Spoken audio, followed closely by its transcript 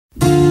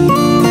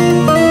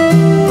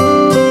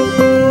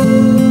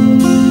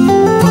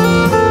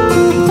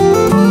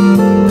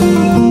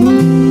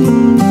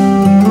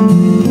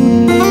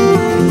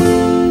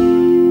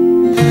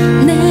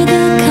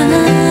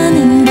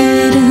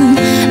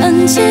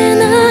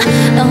언제나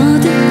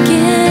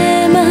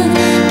어둡게만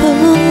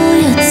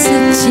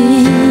보였었지.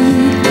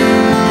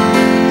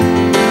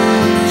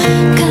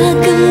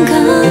 가끔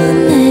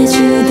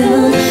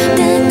건네주던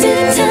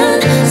따뜻한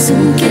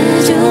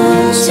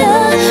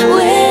손길조차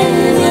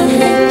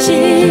외면했지.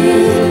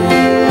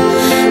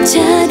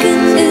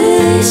 작은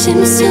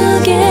의심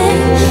속에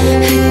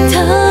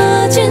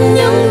흩어진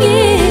용기,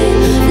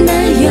 날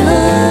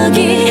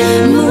여기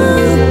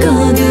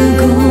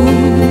묶어두고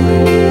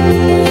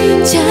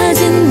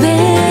잦은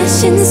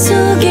배신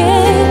속에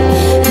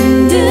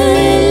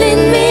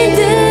흔들린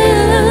믿음.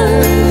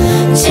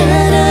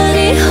 차라리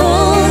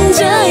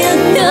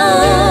혼자였던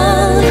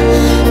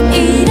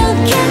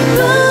이렇게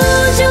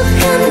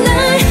부족한 날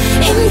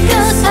힘껏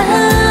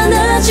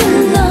안아준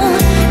너,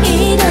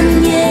 이런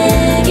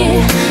얘기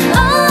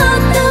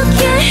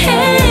어떻게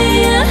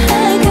해야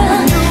할까.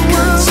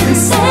 거친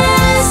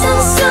세상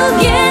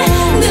속에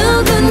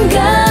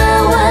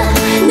누군가와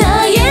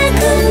나의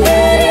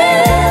꿈들을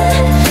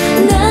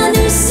나눌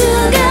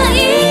수가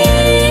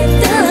있다면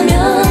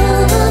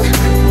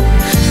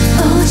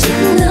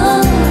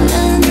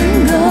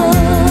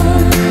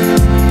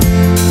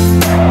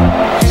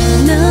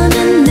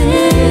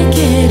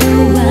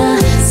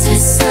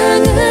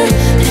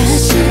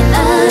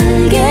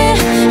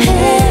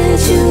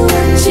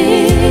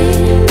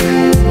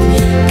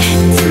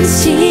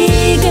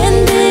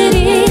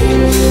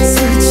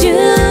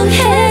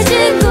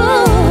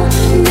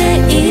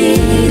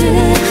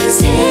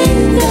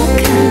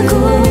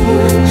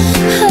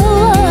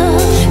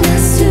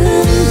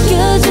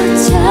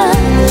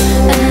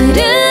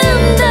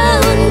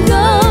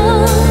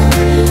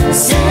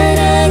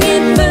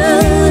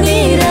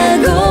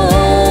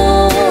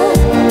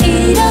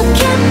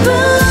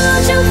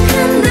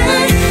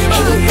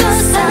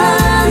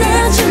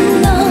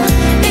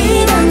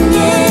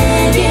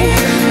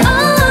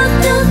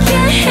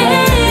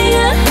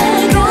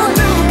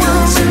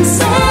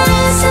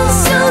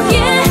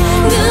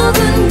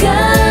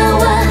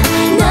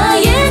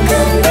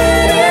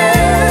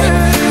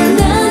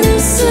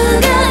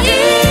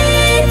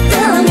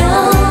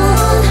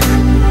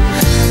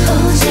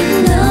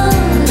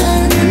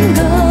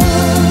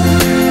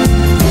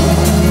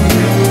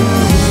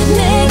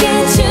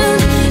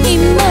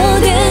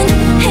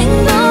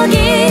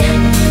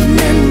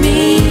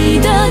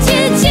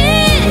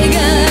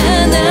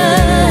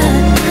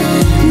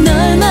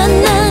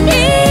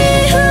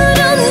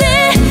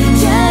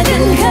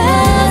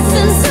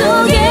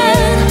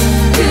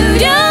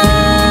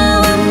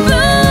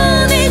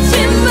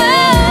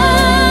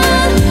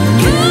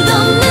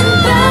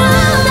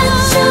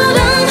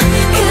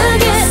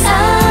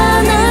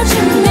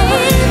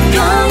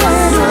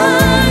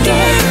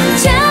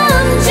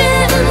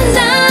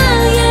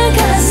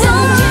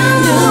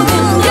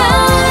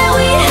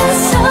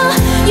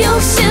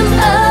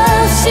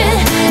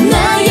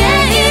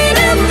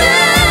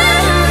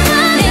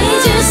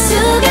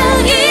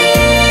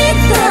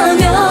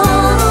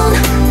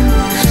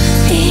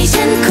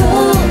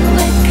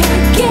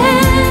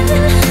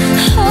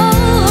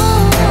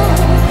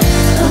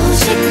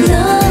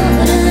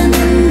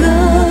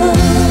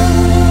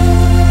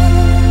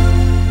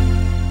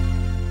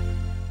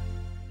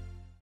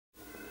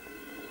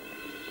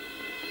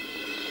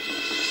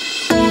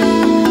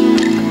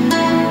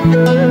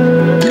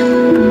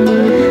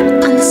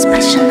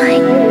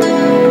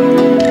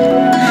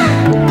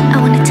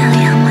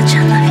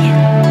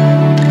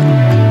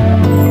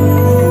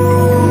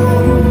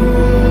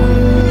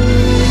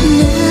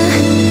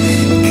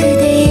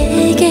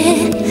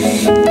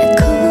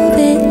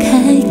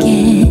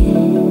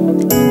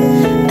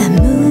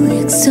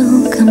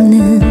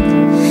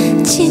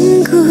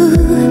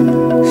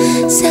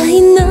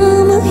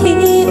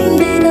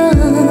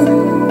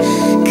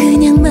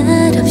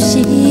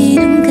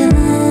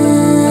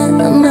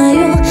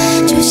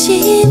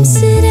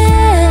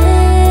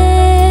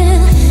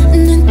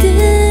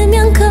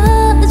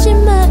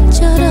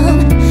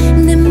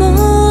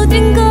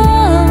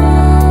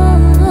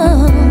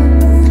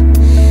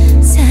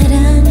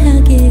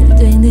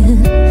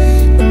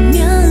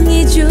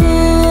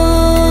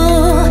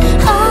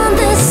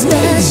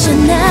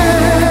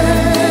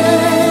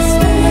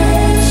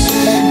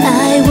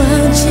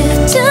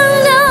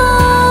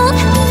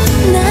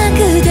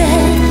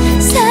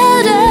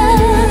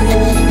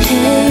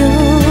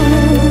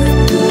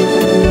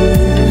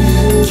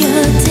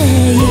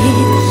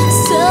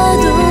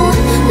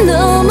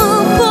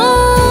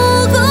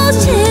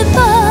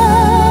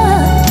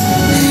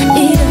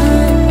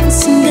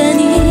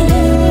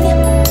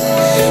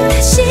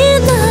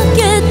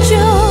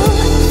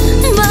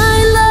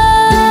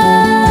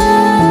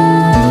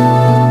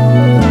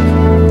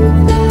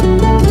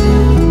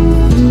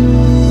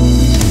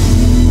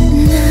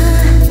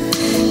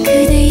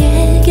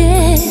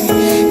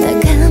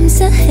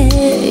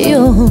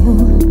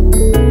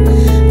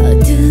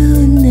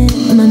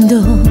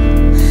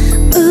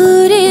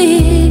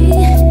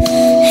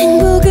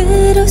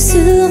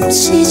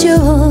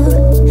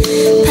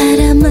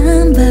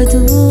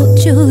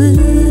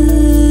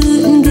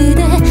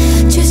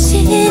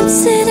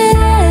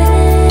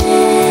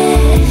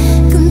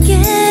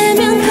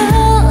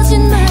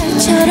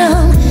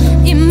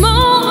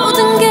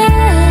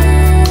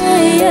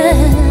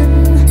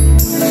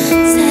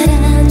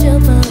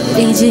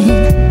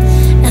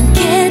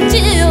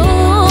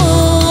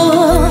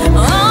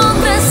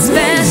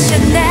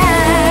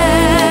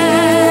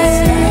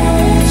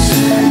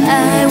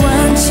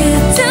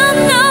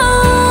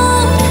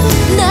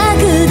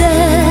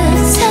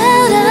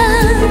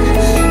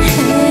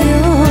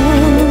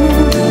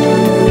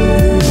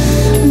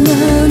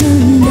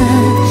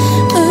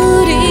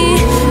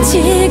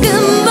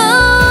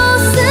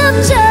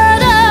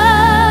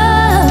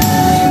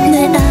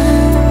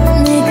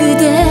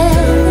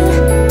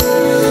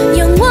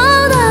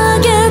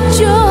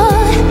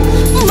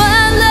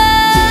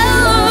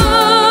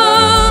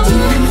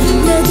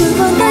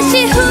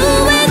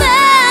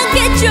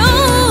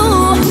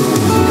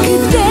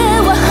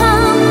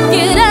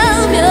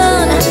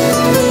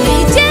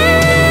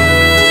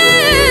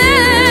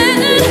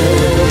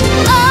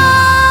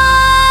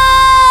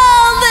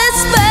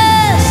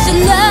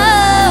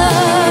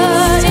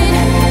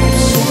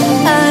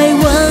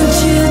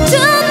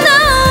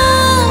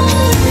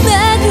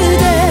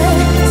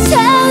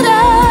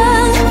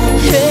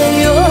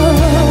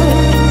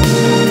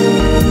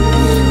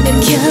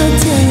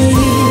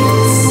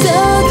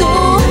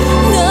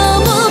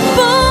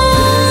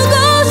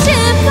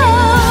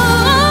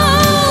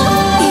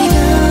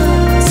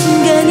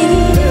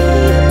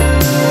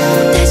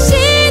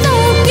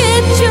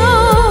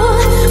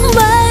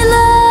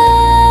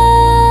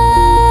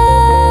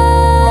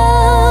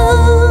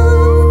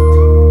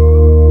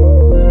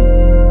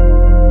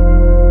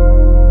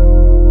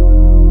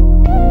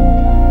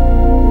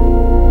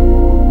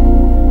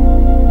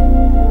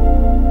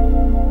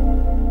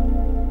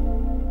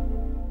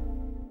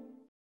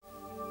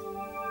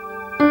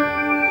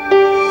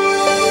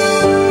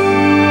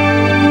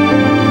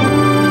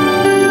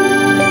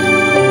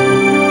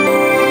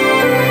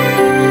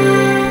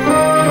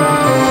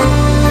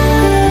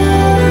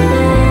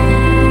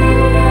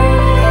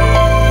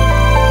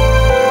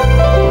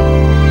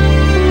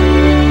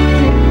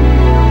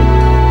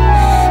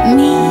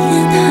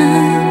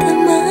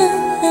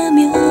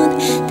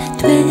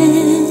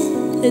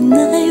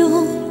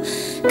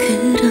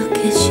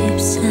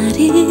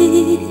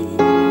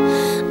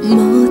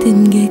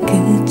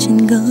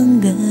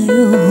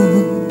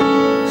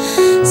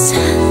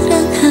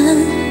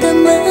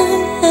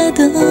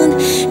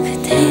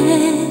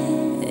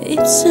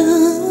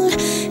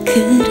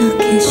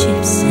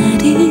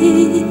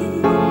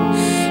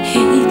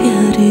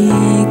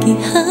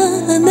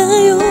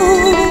얘기하나요?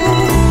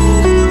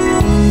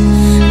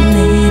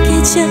 내게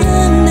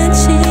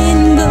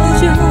장난친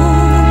거죠.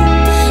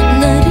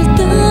 나를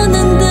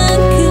떠난단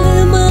그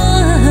말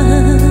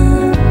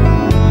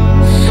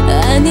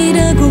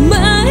아니라고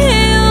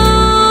말해요.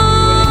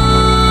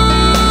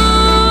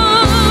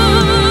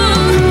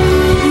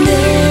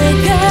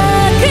 내가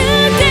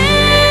그댈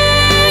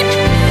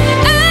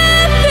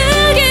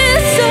아프게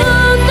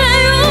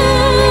했었나요?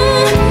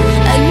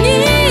 아님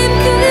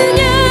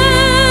그냥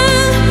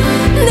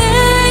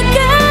내가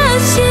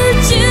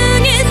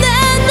실증이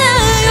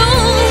나나요?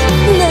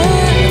 난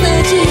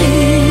아직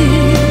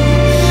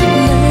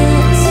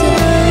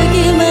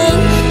낯설기만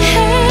해.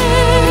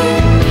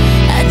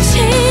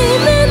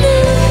 아침에 눈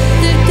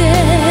뜰 때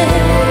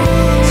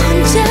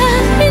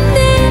혼자인 내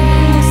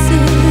모습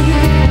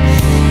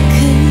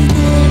그대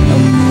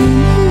없는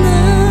날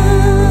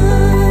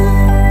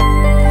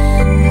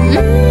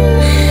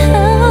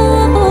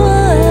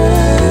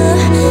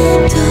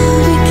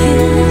돌이킬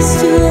수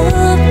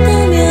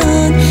없다면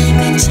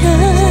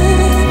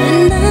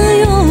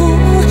괜찮나요?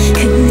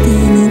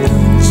 그대는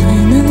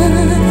언제나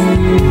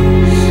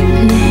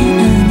내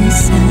안에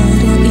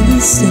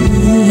살아있으니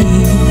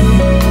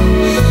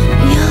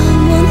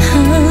영원한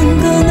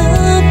건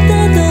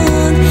없다던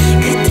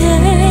그대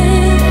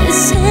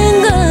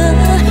생각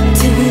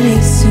들릴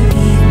수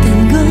있단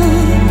걸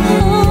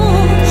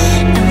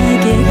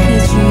알게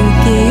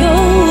해줄게요.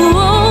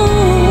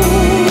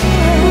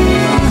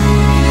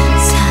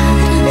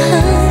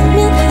 사랑하면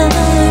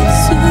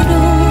할수록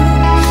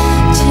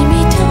짐이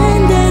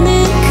된다는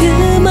그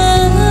말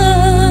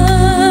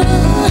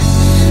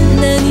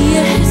난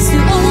이해할 수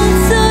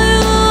없어요.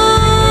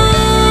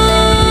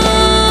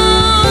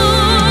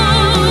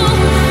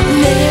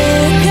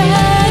 내가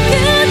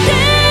그댈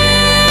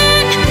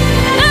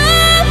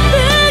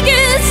아프게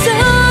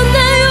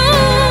했었나요?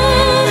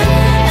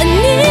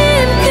 아님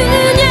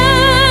그냥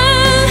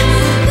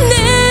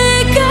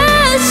내가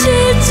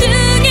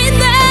실증이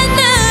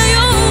나나요?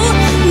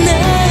 난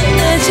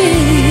아직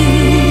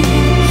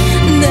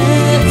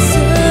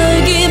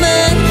낯설기만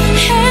해.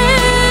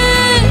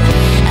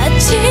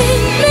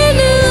 아침에 눈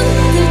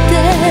뜰 때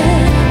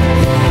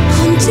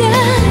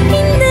혼자인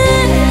내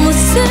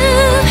모습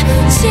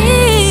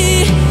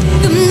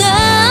지금 나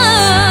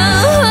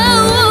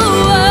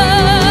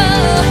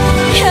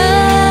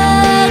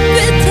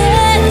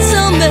혀끝에서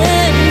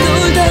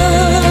맴돌던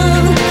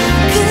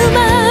그 말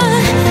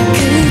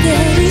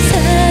그대를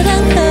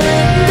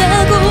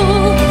사랑한다고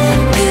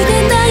그대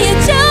나의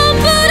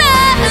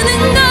전부라는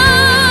걸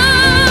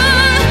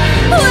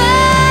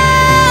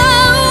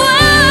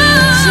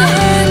쟨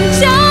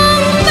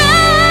정말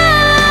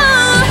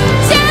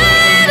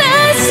잘할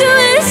수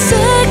있을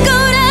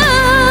거라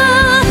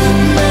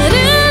말을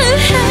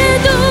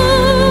해도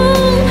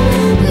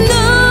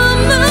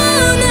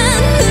너무나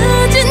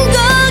늦은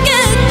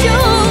거겠죠.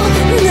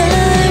 날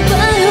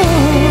봐요.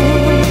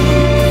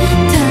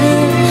 단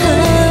한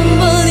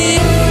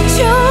번이죠.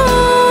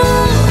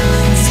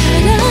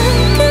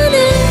 사랑하는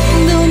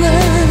동안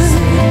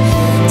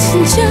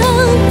진정한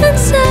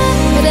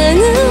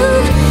사랑은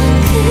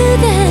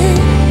그대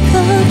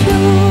거죠.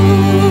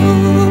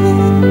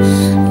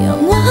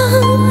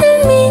 영원을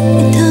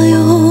믿어요.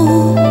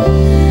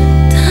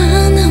 단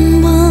한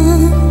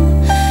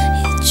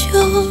번이죠.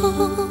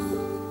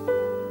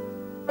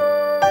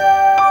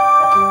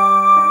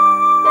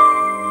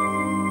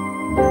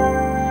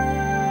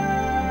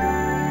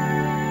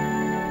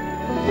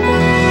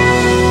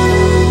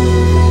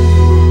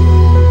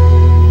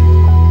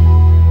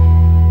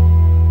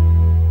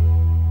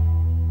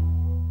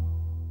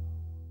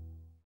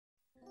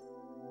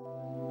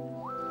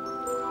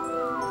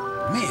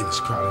 Man, it's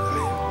crowded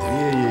out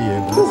here.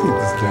 Yeah. But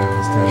let's get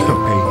this down. It's kind of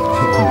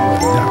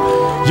Okay.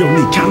 Yo,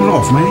 Nick, count it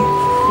off, man.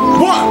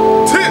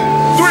 1, 2,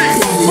 3,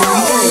 4.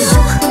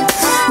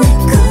 내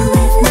꿈에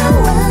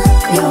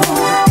나와요.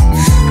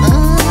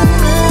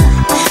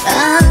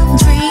 I'm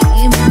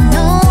dreaming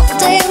all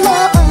day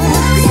long.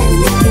 그대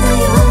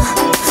느끼나요?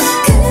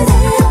 그대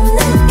없는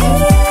이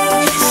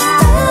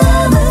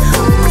밤을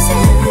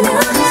훔새며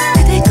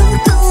그대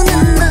꿈꾸는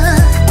날.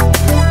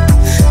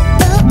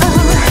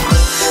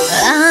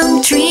 I'm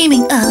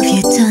dreaming of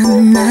you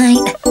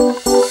tonight.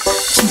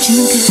 춤추는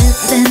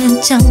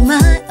그때는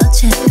정말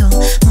어제도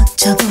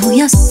멋져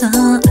보였어.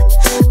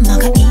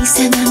 뭐가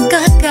이상한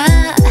걸까?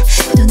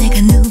 또 내가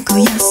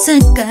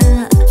누구였을까?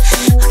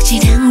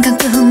 확실한 건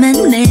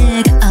꿈엔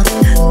내가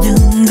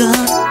없다는 거.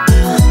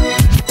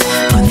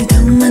 오늘도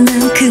만난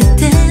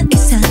그대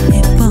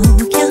이상해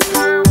보여.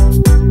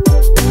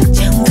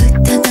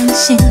 처음부터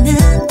당신은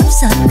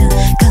없었던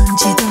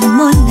건지도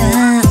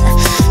몰라.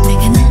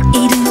 내가 나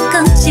잃은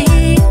건지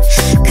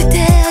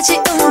그대까지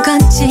온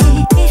건지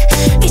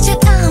이제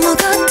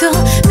아무것도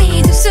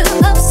믿을 수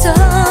없어.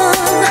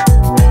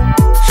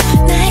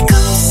 나의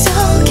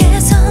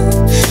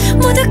꿈속에선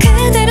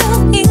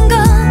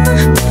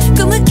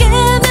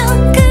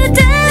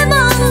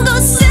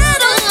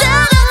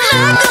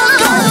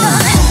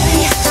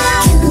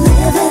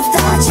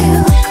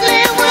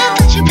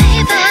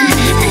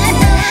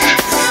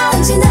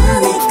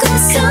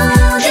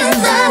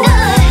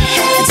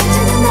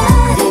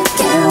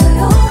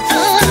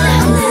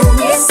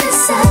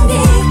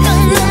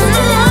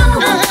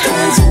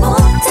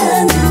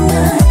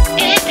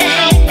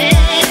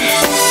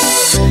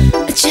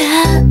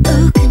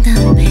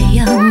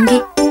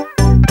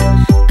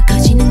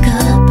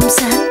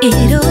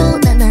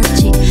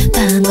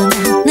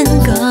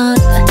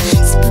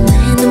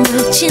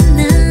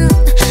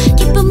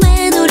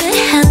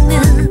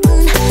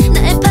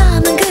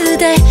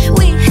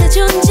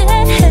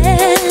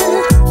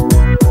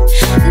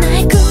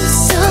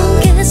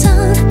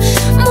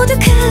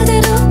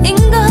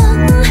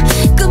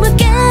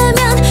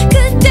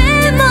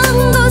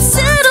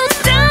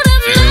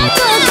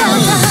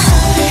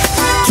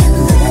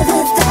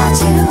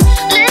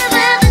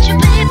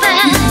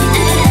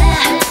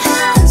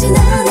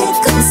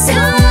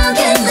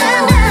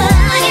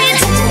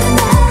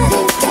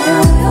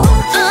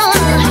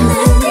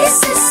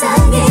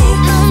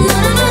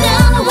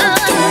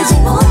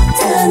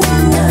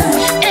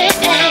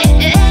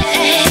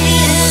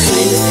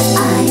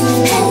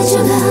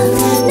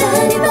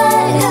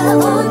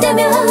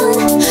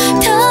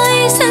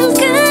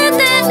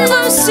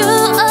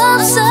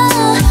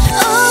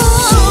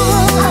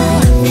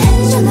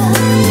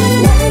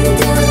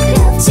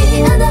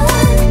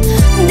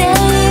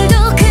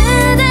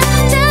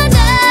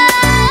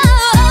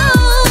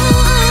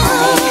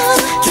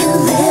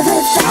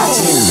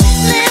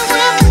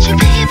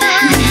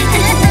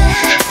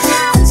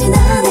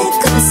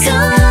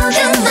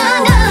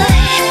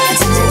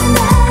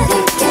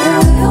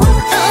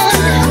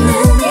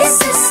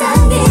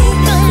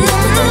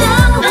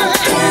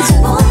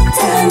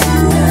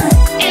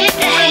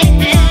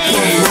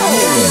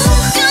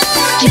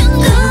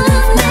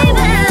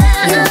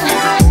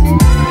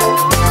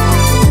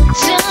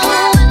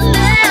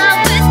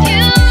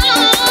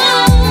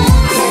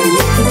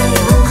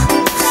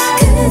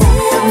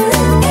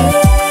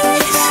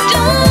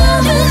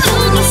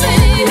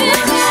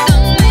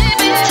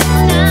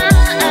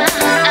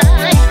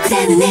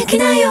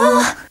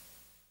내기나요?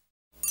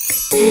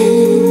 그대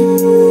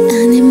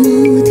안에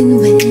모든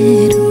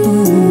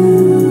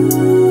외로움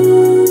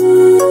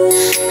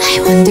I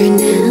wonder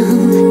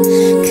now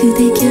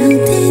그대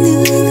곁에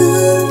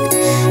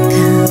누군가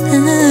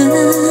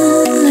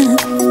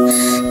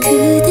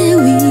그대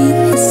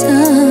위해서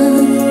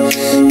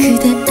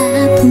그대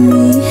아픔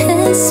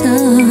위해서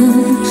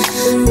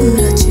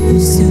울어줄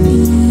수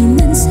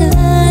있는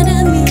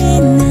사람이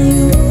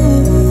있나요?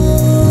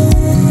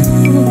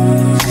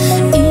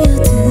 이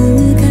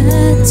어둠을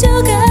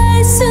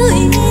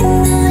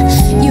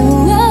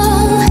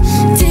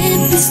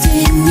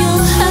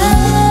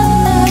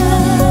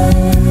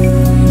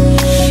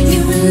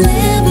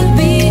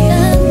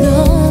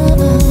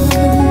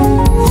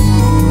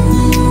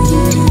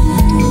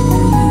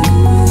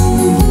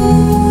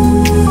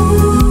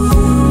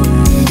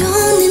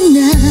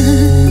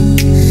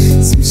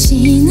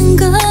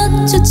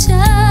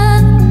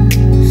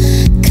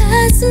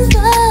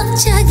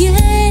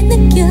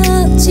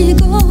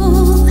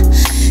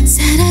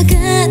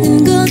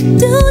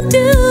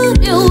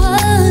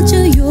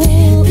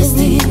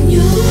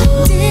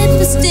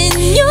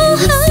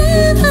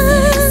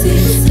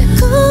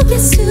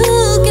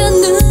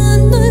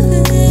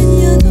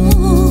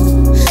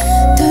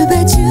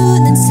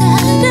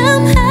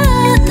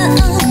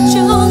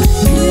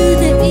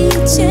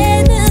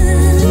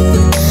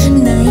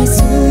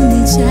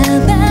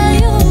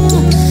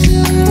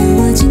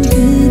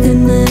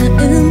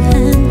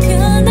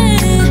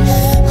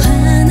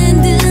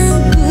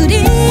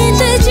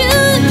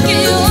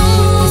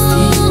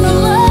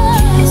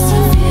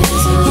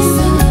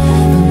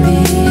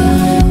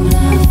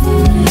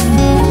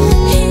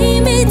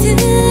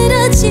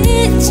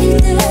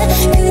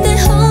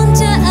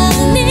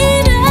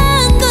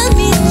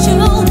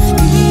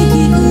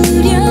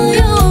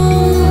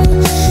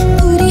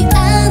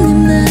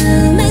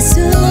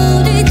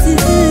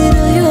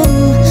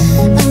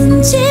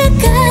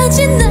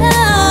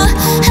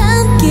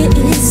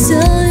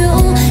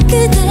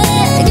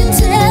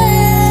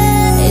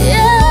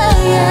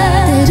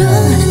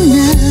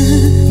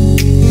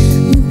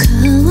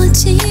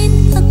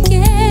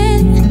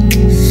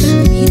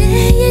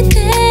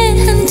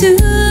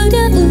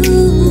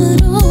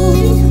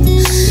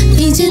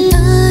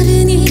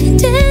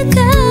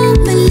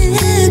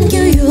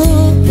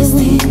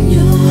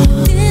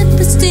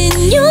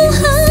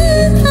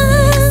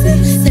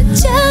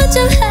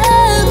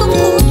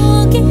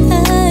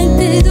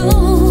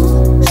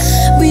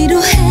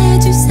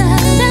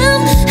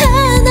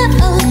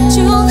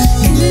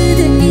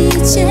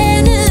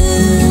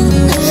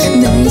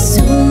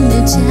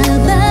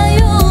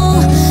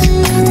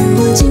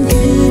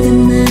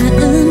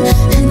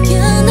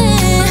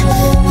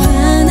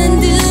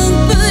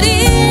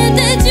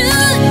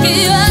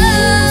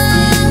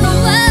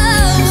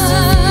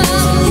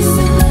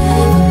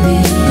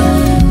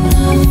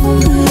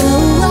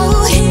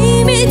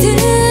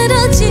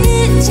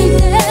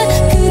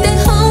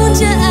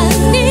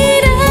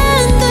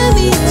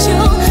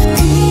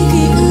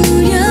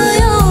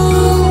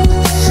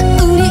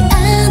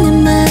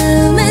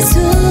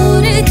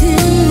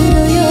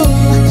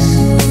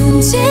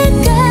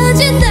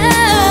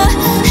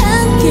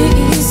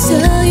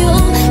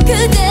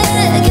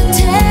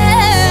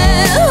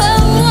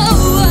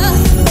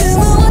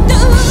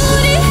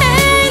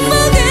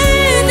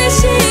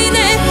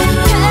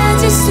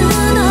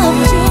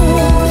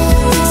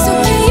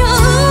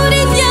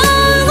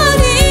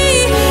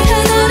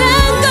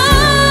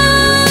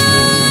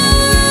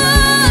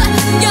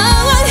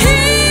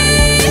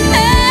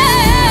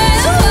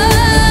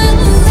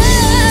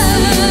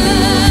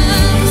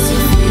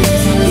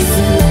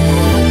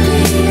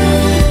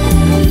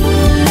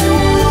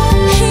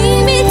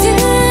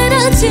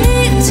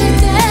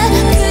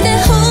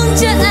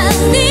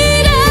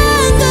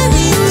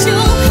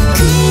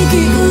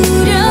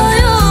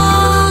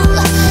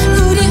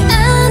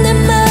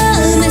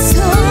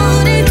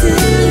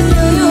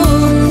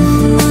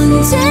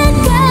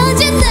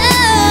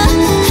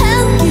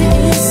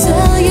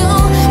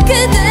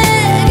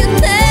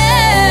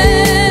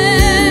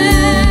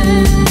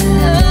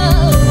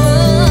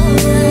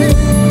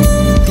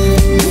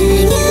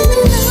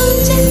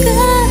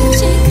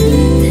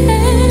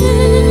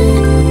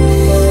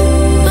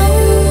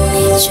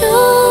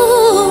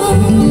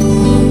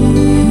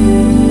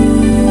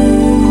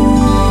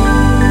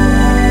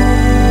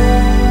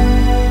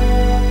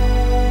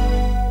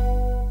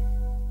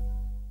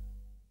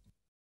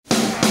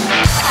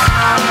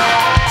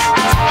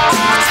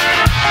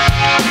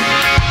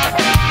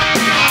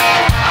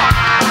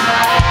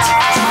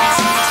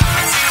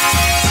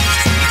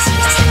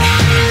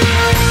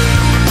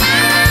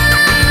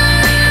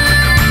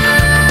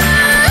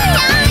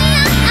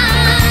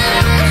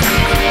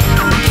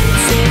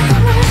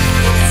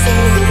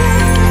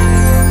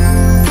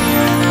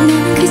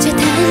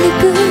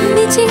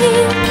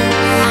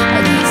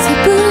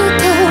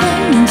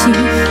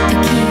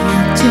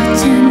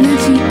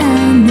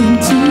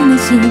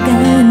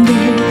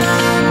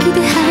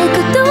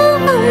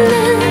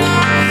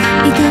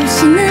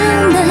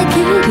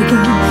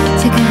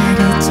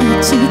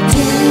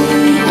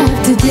day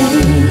after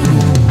day.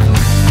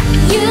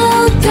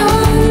 You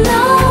don't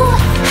know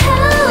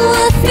how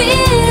I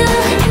feel.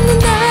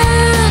 난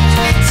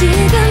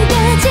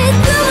지금까지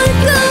꿈을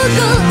꾸고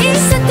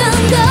있었던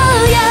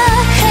거야.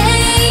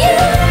 Hey you,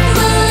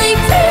 my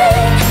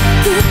friend.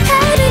 그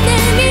팔을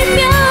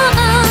내밀면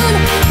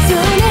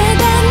손에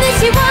닿는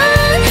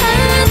시원한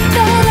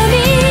바람이.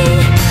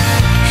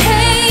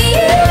 Hey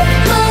you,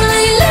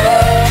 my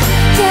love.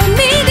 다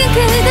믿은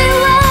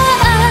그대와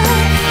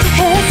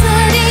저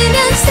해설이면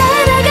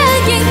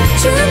살아가긴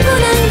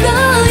충분한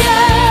거야.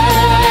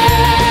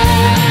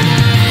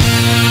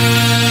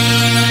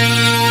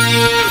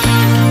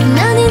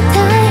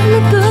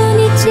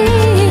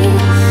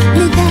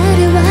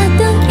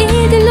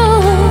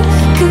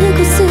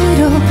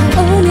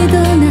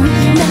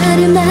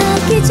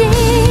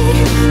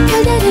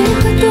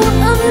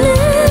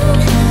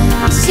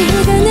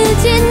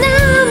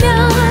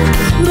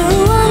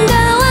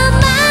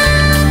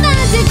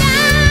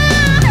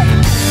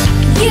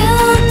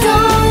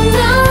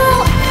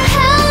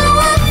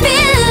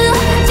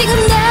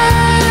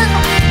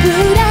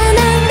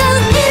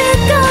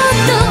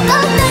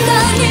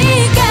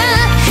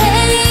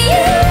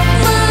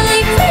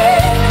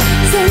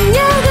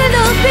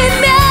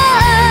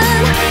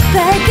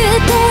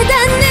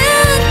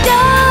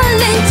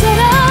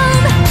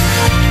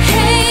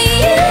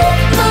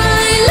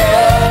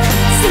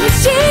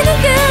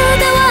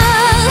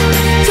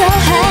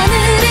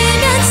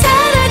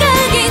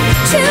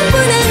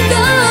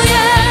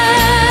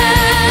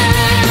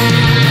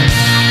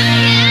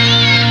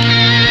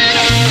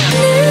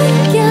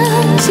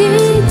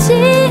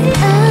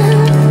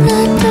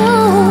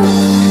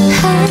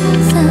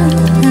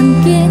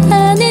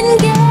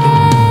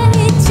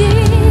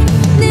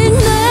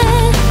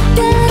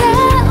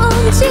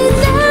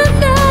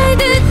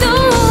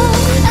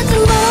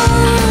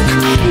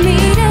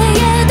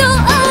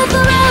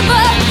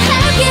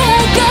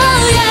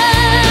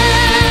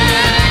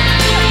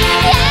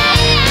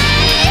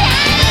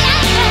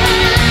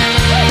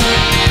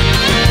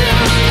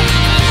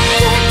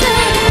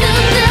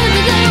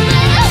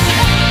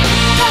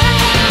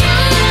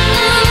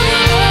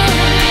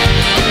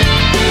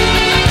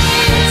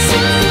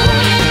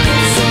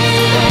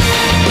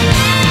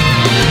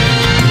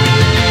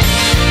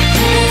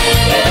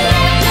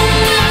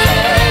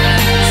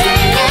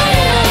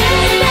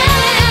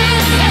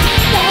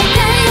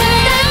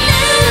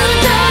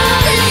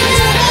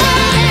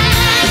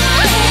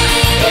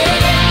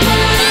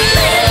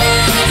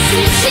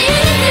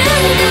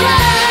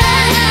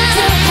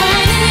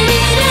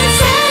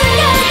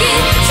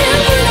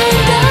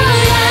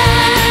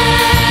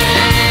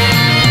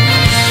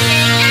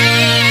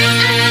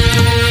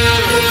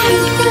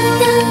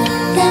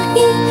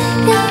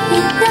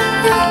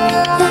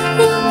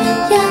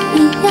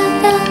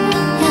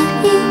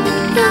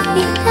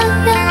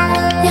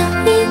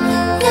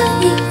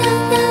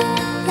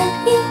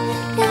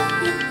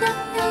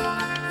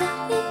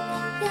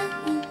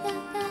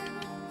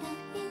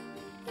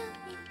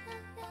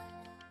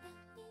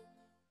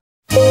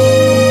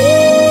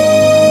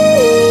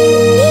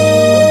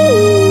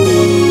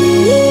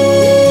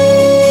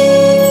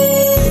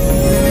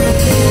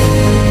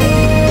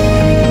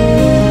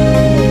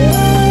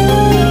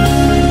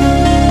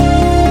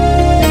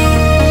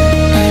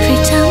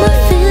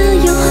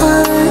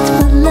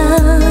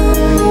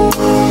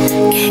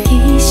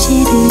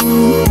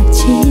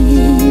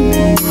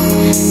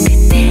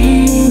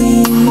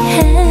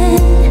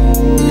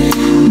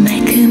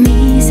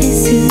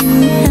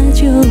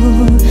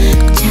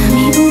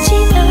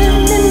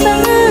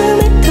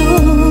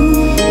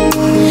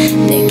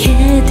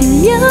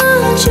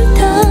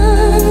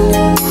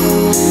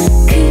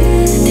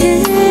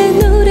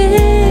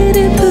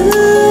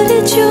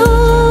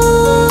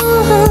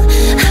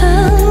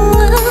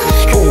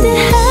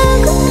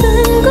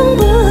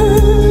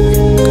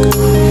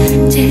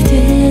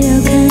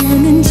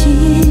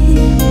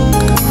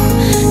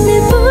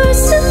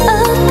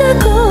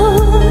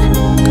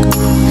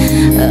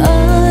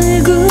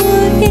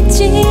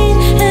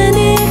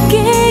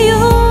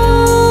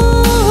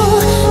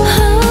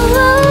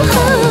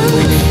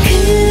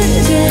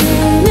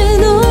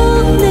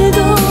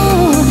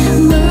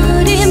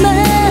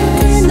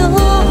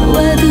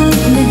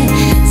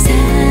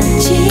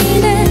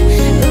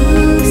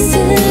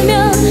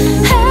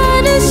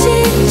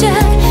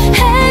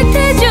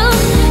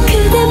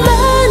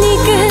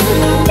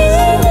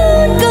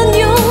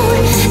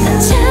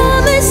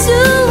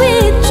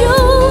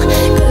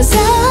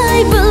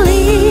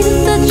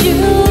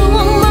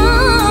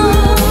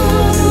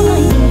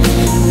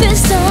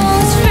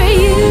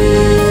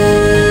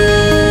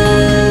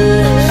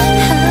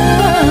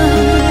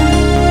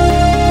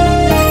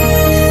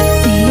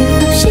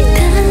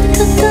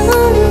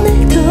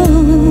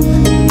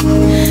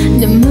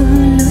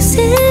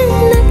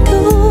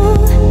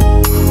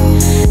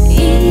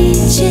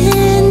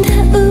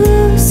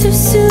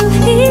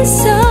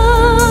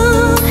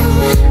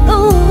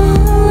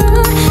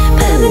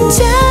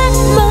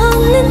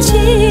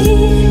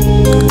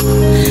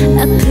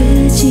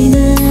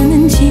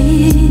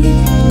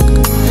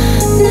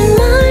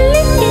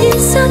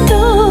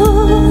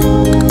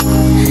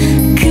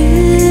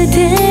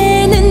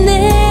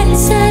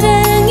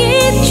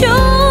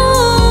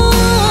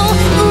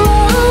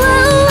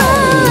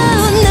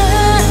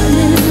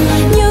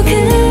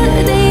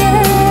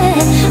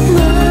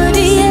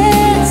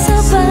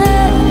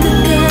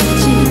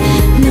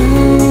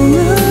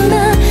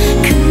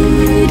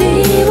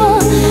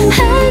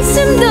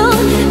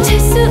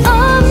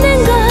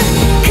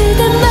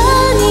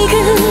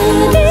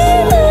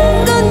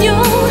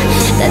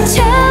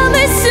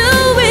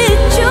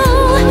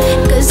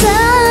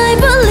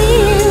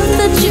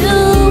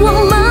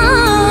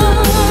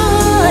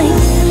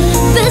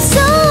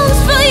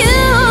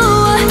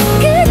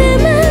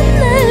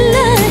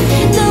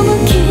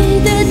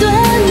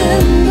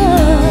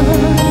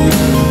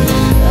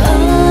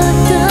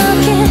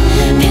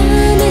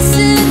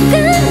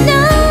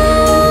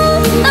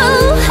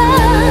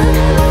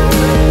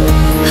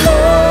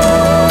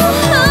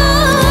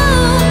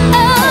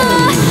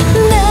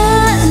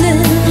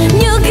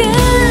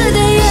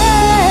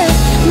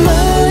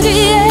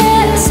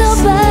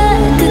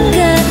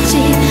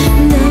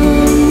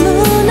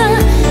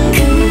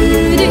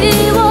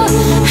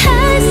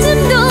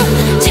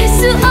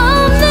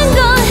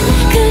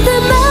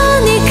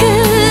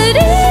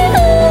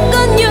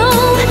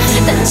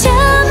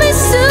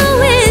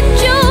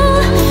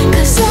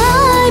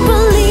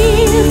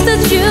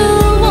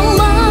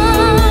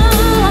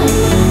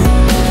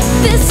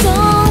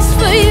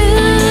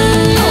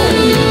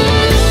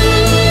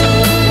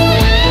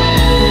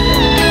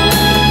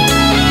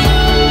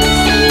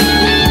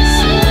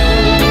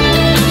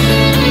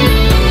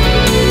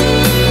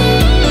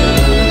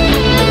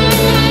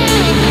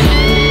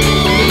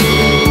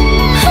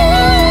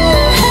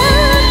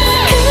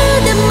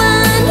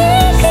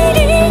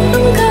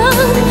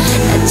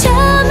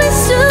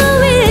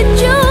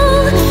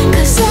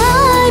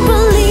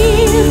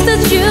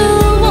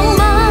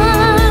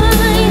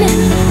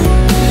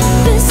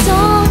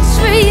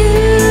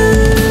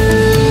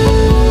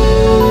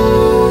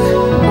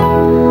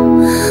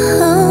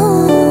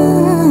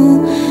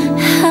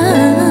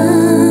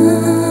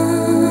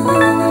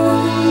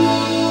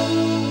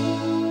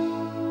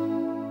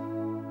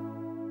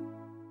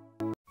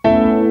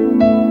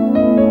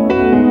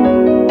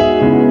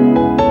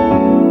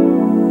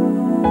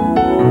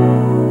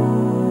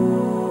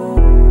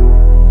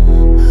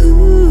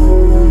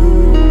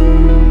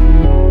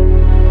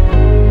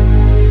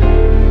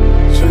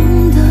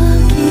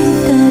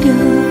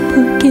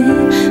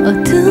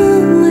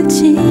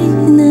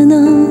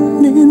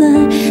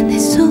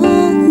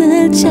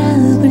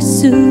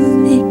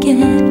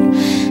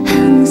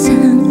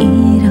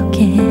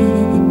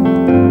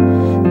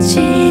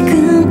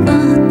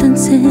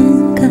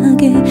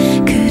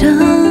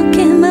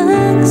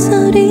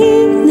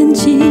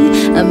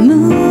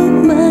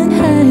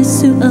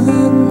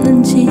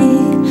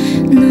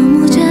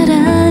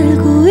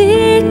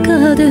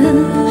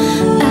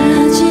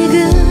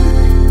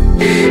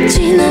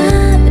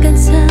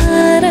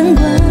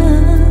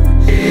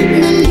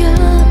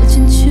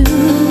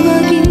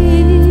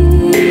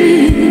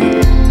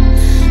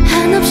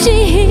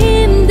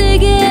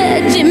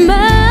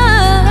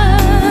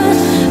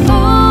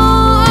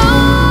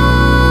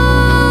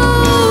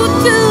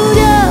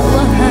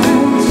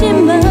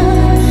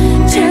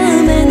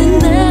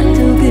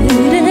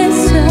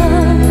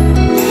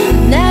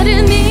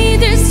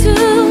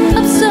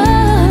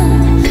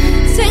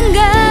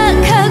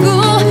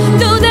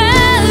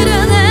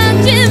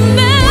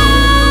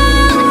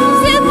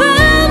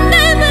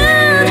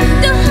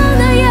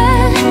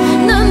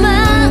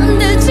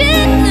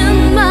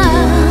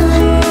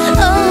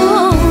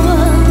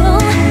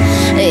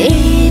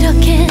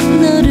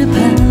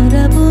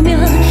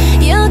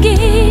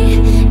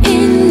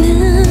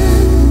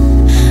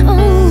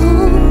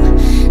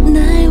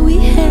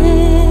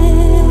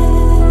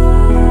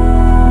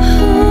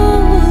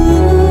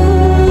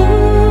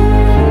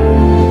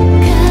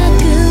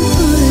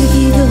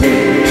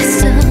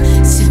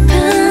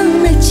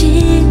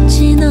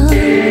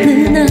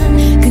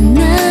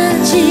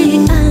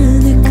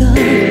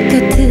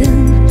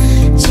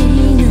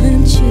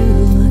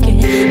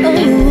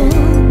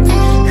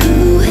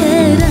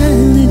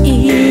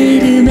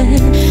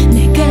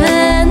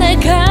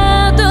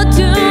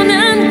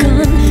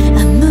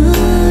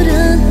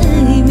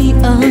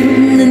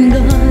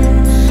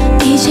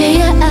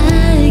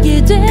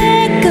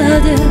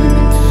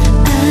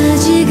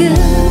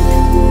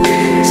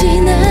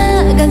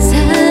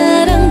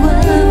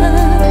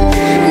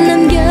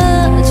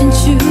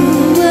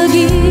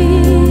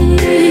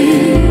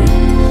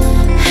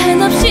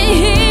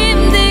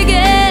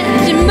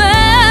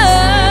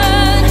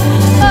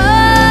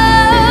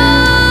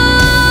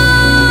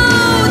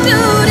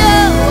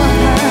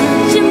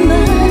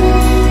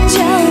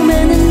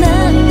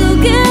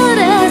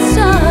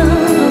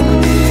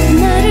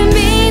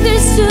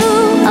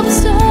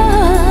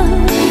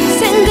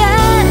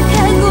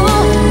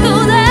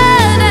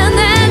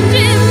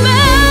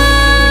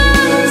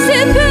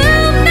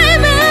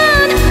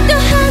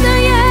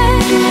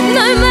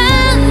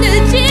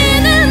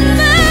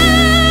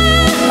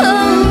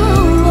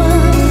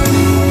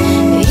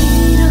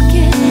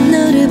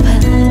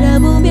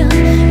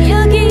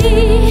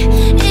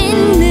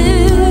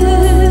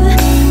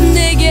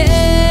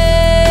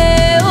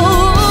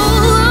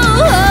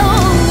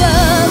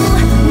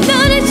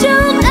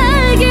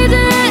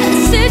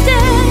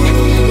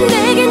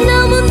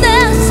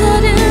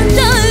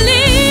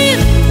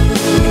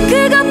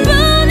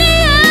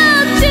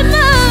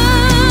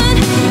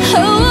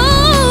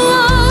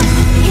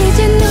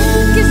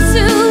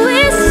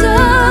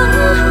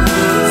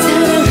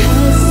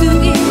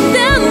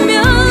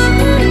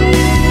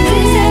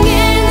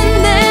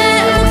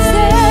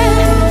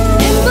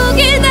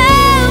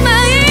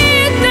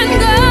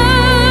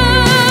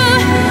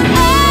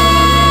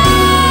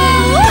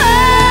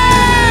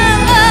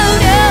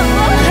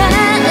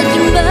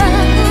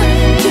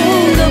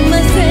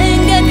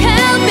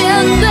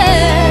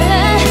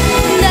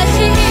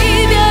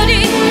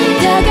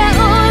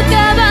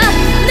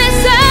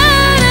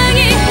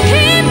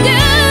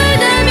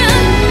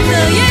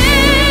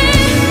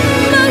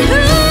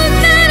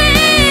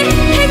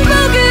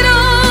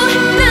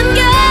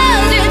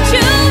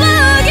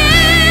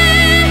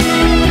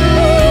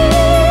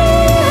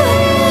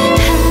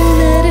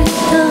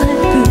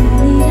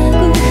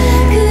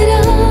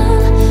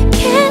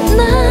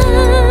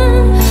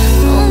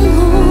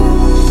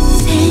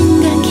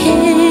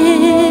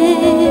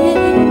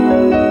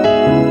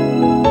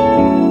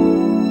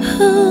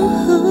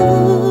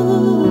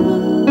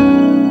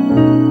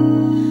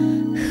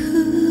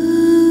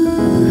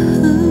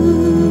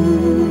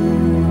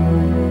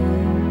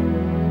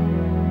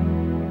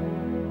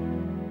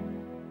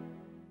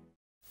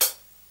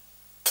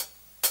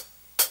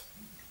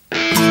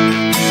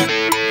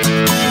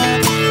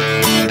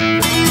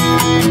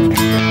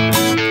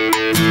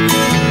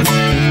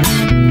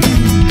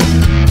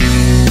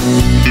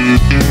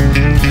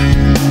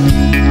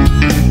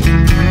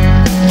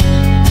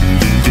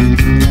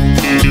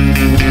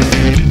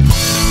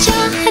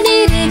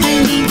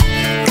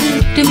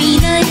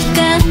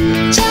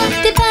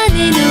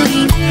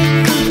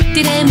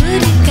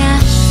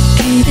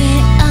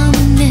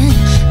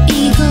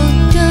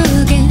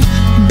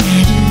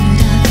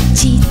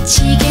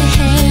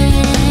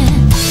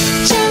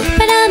 저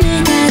바람에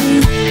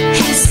닿은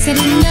햇살은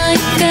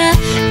너일까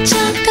저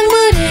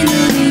강물에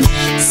놓인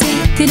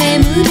새들의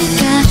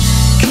물일까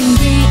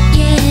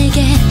그대에게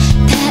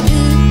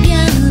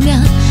닿으려면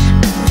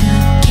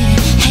어떻게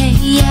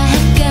해야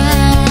할까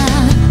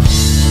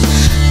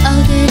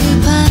어디를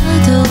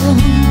봐도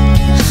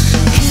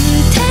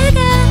그대가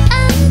안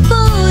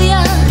보여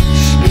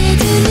내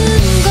두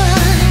눈과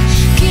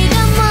귀가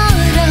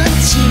멀어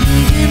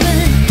지금은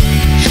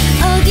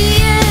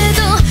어디에도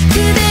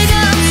그대가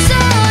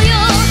없어요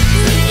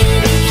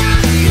님이여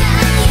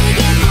나에게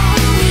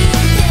봄이 올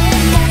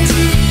때까지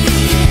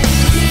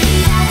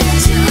기다려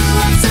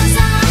주옵소서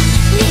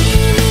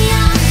님이여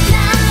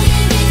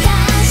나에게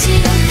다시 올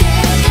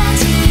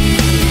때까지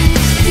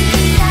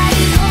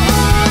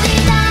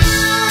기다리오리다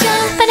저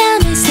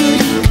바람의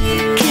소리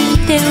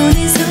그대 오는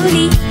소리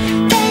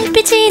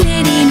달빛이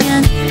내리면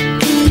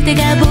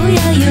그대가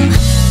보여요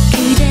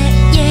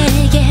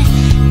그대에게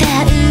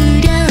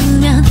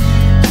닿으려면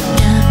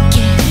어떻게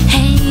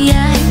해야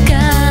할까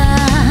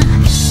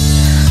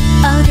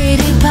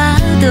어디를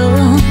봐도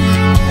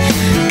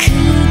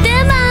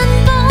그대만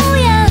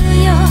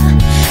보여요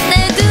내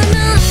두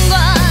눈과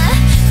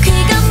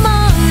귀가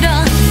멀어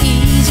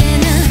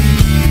이제는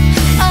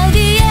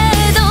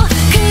어디에도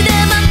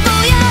그대만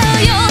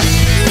보여요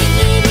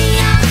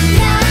님이여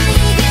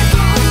나에게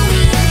봄이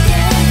올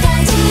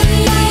때까지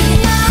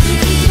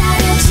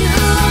기다려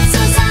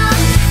주옵소서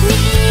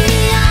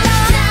님이여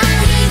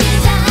나에게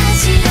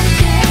다시 올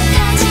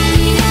때까지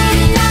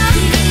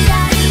기다리오리다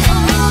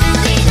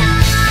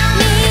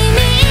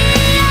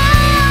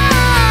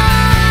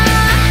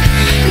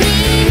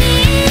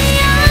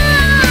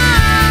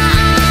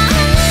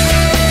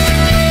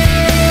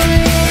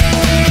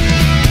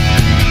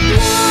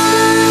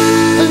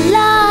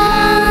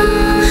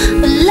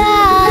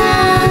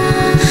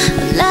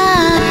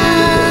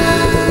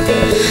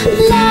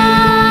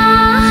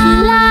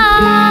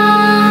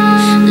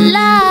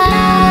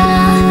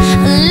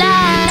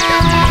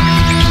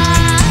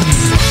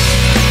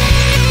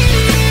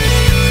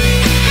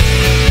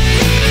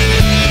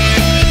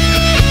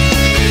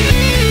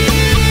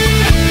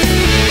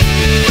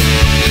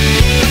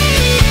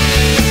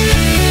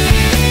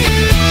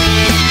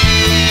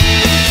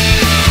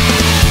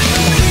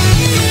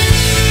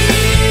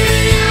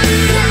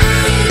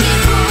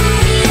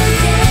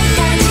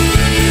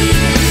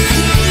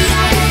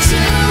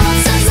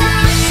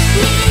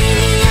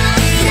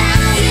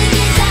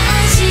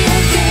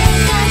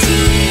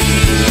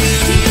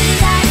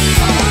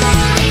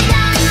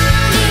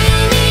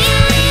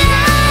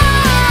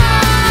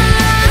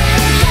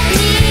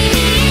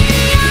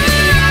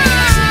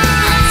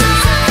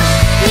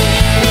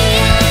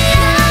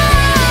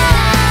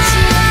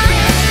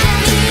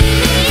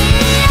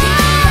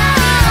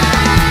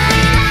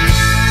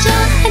저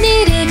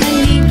하늘에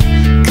걸린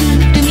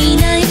구름이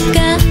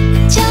너일까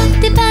저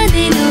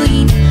들판에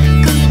놓인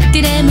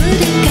꽃들의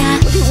물일까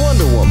Look at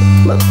Wonder Woman.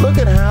 Look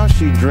at how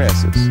she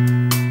dresses.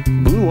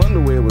 Blue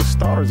underwear with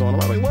stars on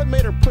them. I mean, what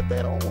made her put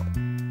that on?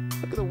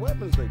 Look at the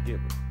weapons they give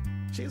her.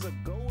 She's a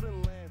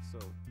golden lasso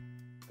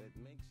that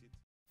makes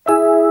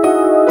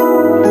you.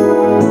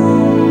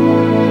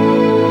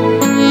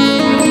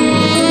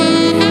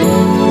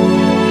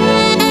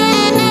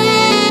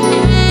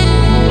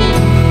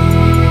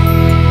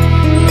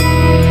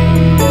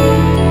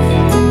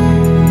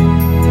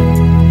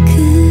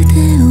 그대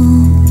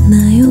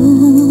오나요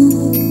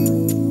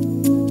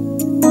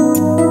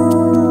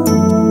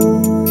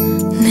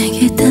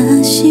내게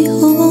다시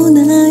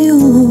오나요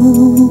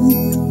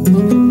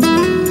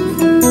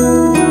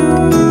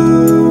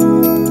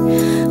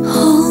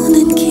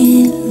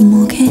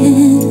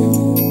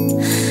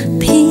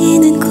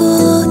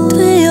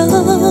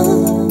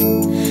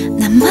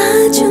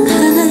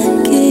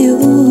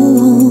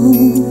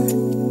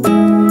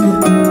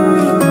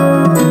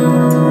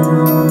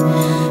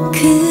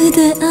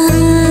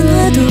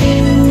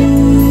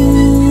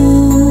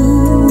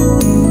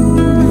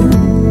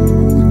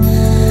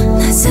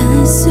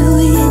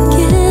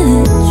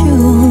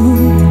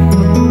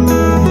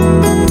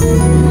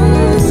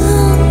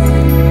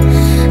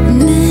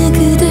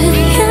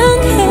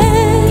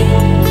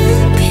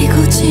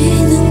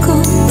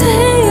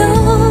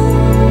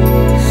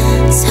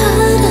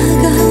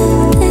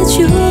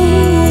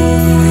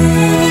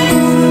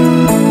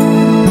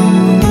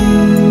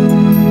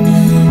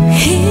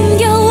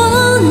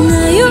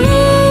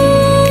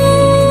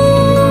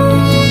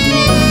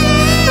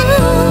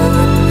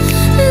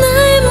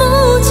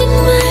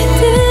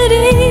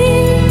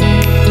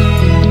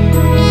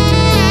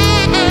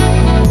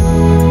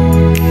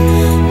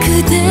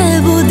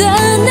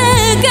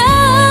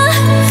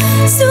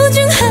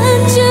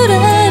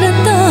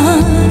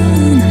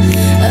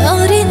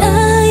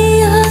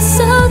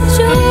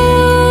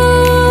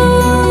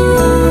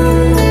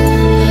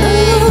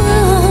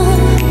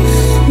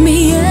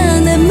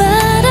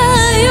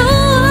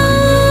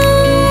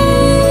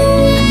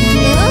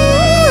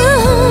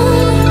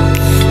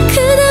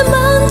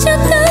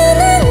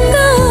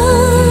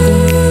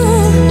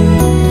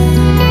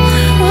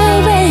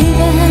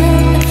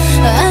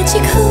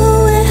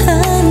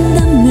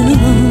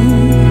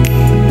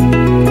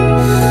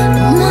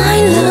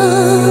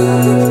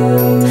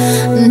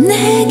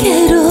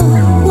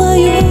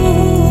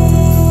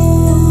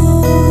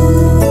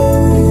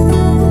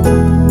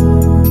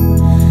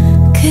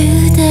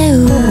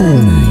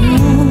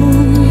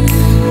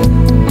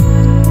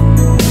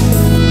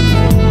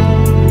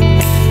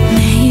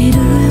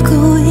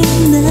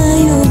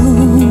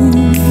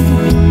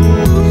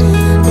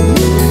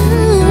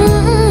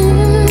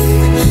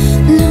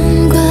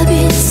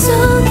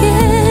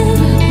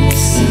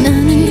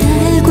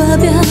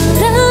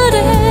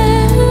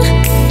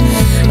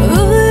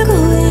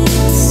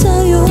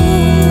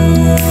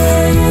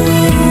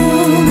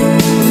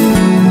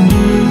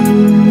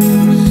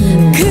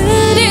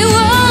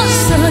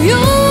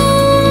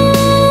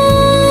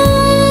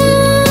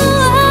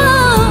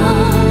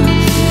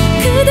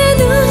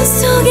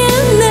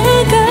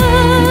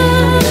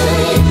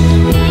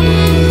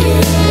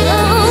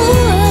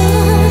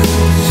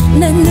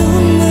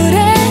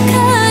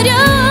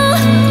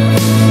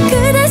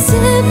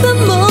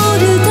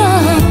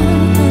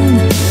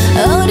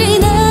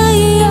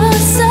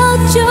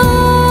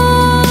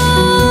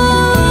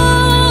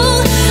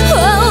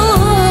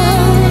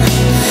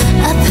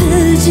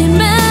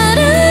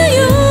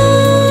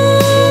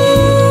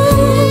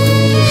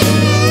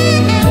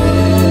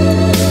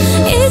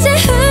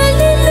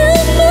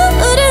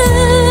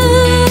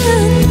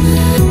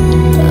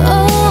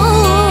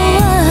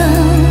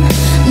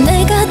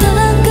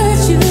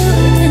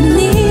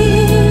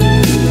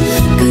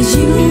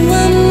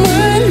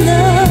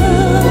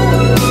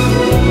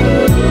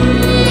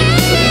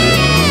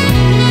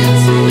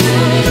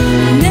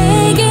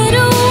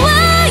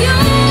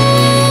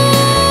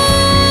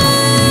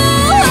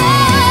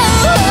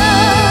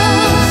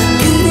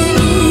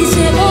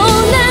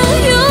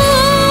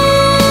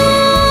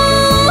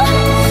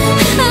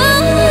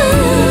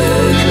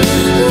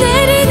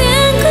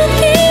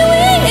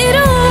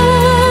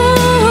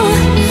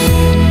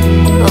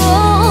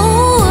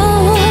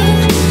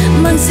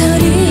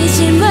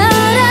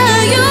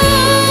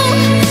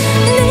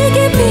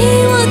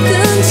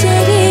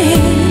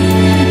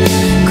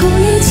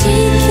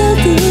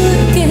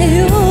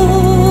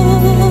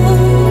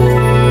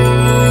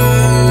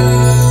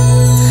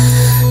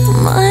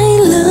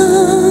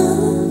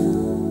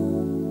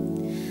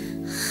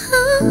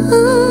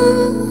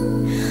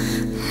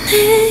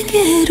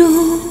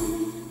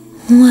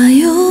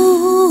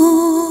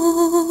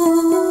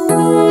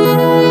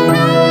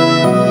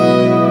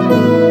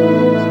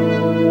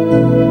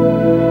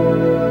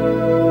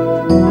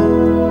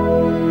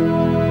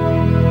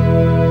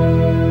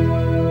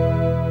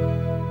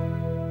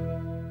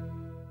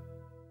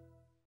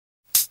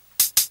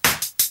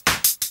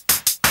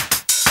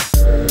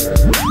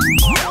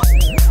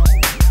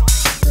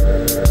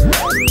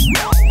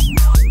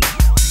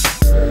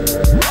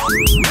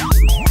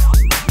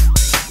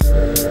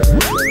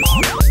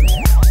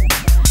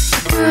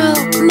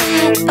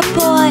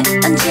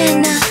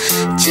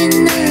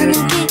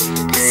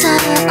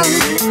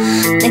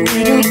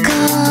내게로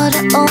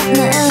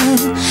걸어오는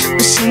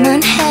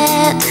무심한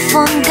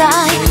헤드폰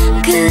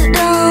가이 그런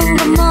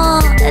건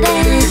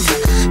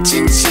뭐래도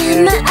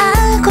진심을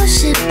알고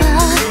싶어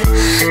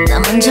나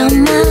먼저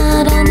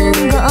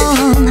말하는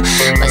건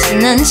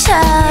맛있는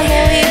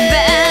척의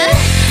입에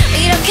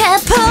이렇게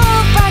푹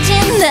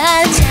빠진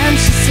날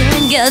잠시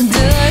숨겨둘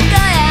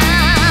거야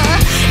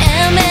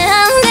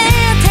애매한 내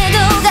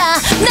태도가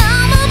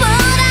너무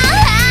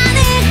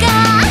불안하니까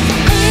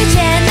이제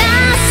나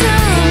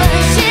숨을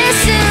쉴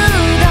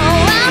수도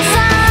없어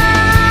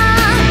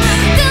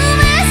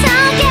꿈에서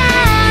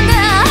깨나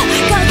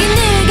거기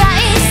네가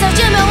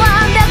있어주면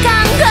완벽한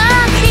걸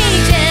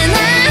이제 난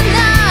널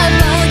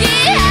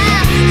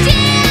포기하지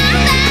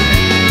않아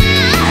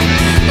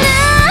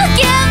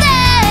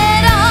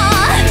느낌대로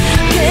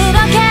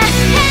그렇게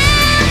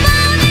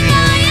해버린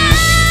거야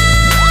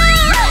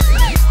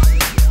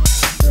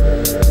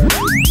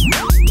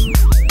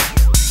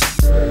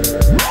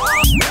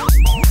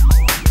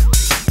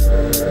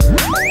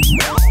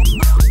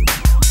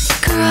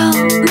Girl,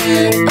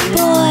 man,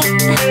 boy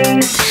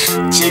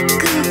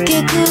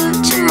짓궂게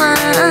굴지만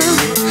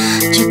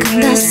조금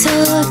더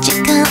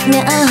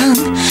솔직하면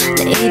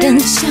내일은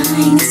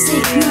shiny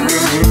signal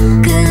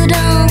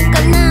그런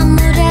건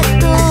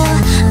아무래도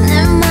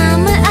내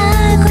맘을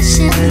알고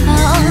싶어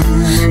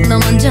너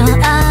먼저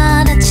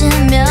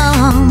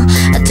알아채면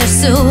어쩔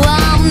수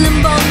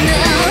없는 본능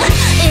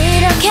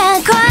이렇게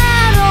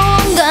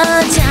괴로운 걸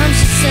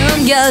잠시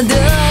숨겨둘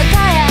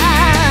거야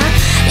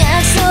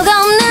약속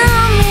없는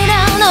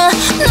미련은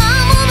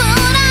너무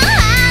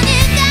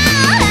불안하니까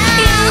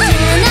이제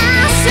나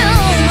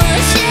숨을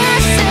쉴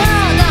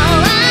수도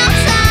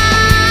없어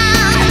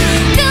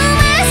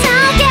꿈에서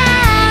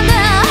깨나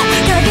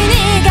거기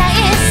네가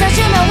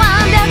있어주면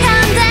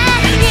완벽한데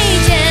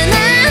이제 난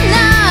널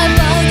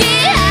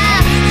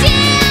포기하지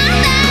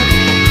않아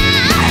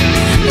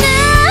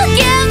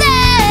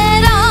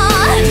느낌대로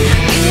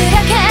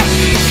그렇게 해버린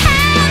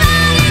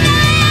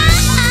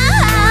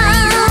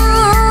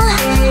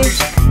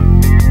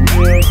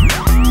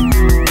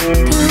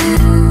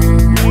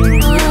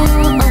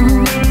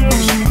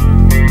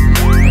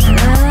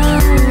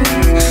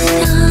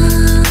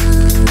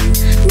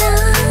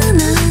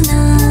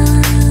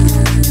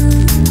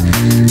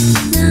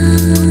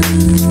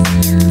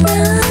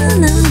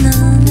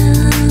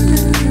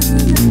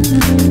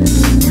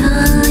더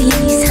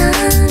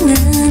이상은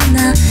나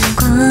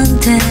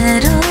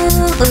권태로울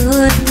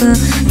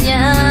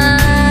뿐이야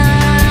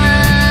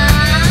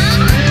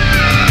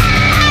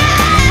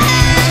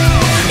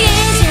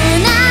이제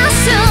나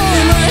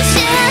숨을 쉴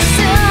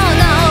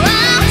수도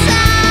없어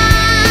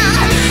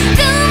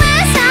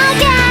꿈에서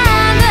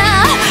깨나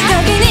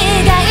거기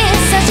네가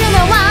있어주면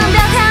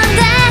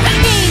완벽한데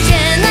이제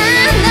난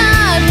널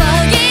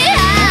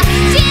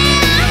포기하지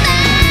않아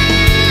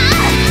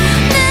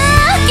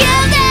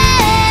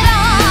느낌대로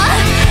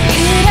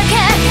그렇게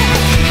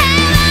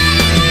해버린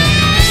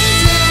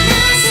이제 나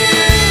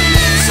숨을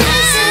쉴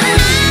수도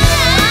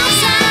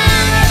없어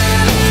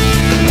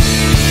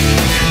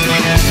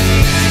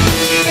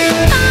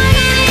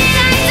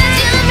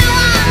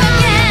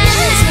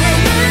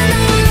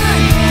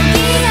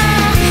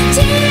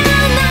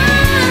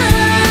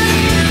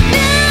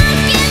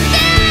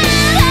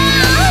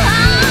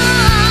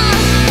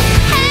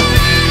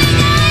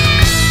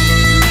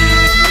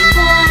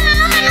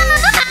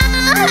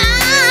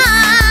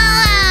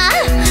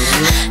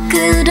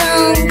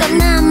그런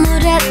건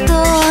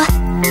아무래도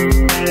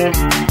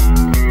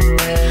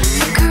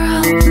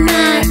Girl,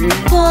 my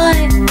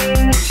boy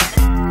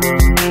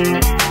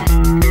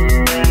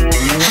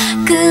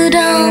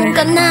그런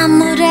건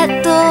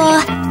아무래도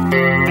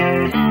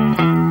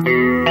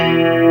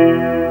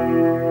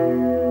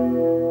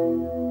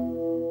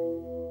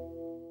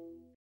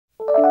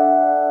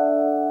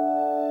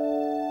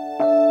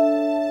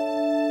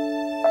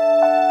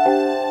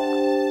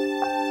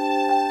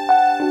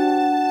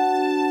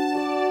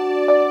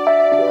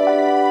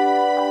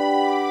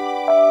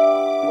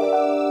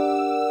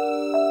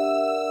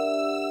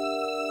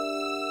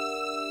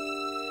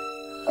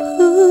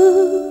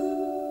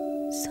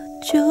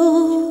웃었죠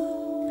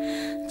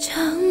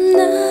처음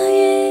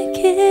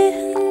나에게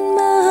한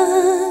말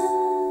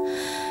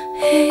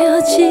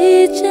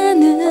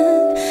헤어지자는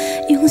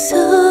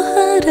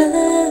용서하라는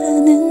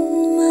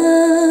말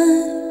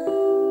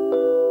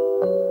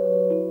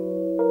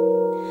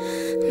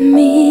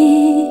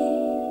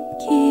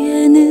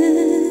믿기에는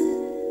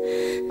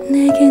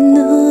내게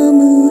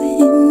너무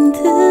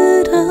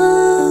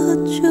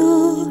힘들었죠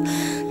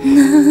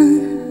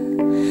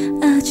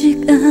난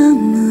아직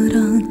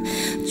아무런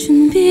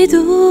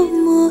준비도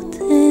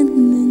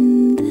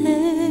못했는데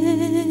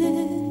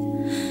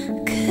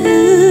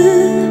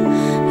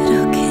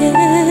그렇게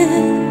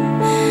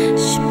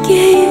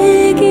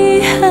쉽게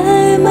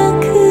얘기할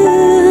만큼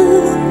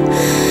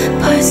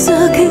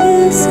벌써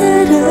그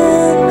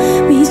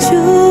사람이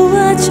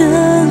좋아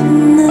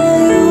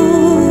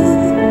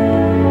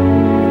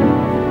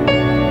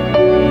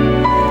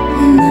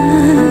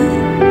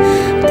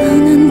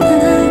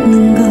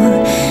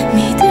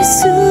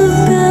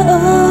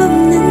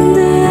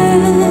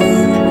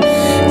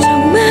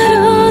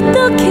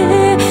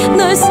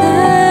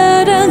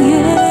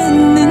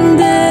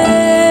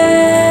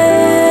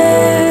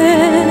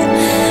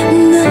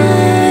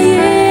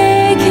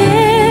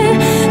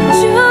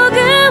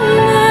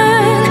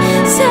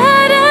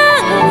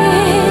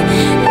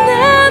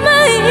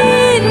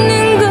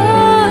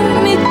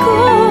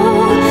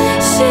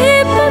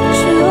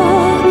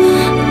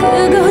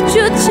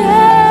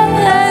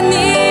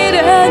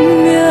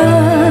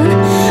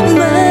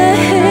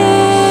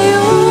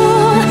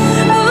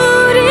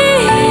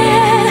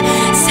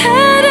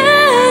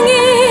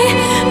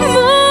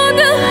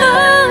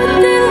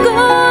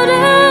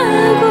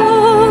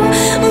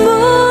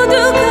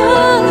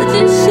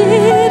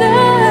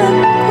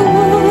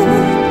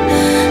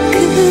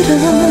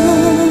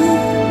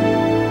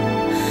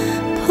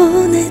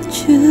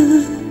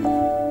보내줄게요.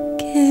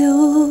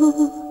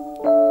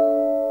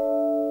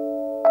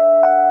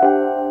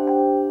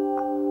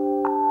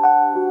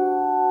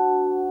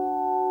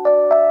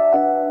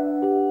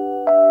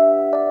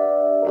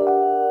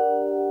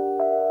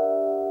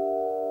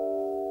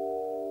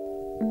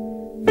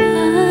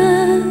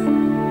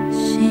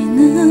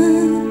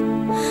 다시는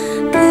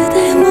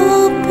그댈 못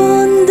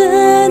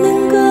본다는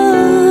걸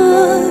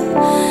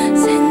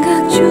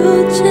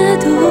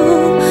생각조차도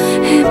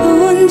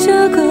해본 적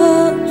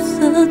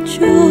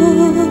없었죠.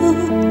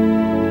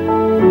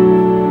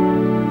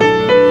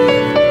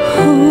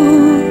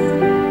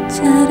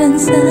 혼자란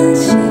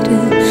사실을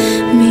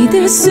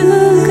믿을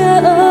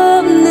수가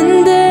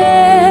없는데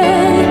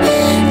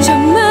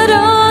정말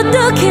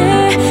어떻게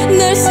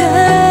널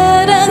사랑했는데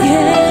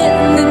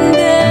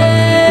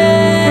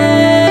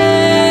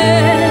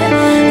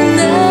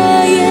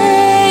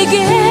나에게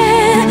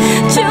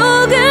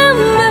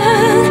조금만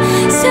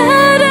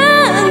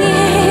사랑이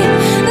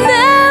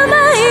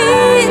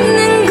남아있는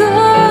걸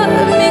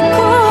믿고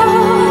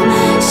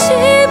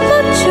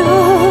싶었죠.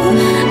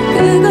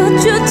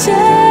 그것조차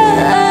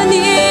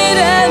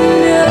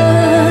아니라면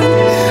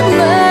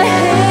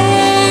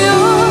말해요.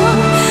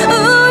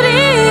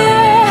 우리의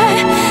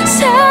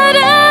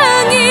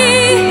사랑이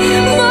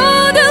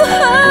모두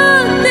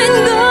헛된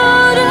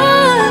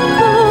거라고,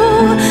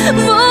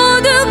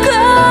 모두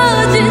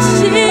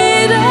거짓이라고.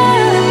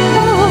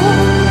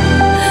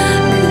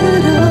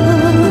 그럼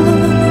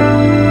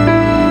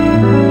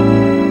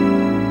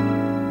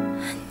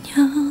안녕.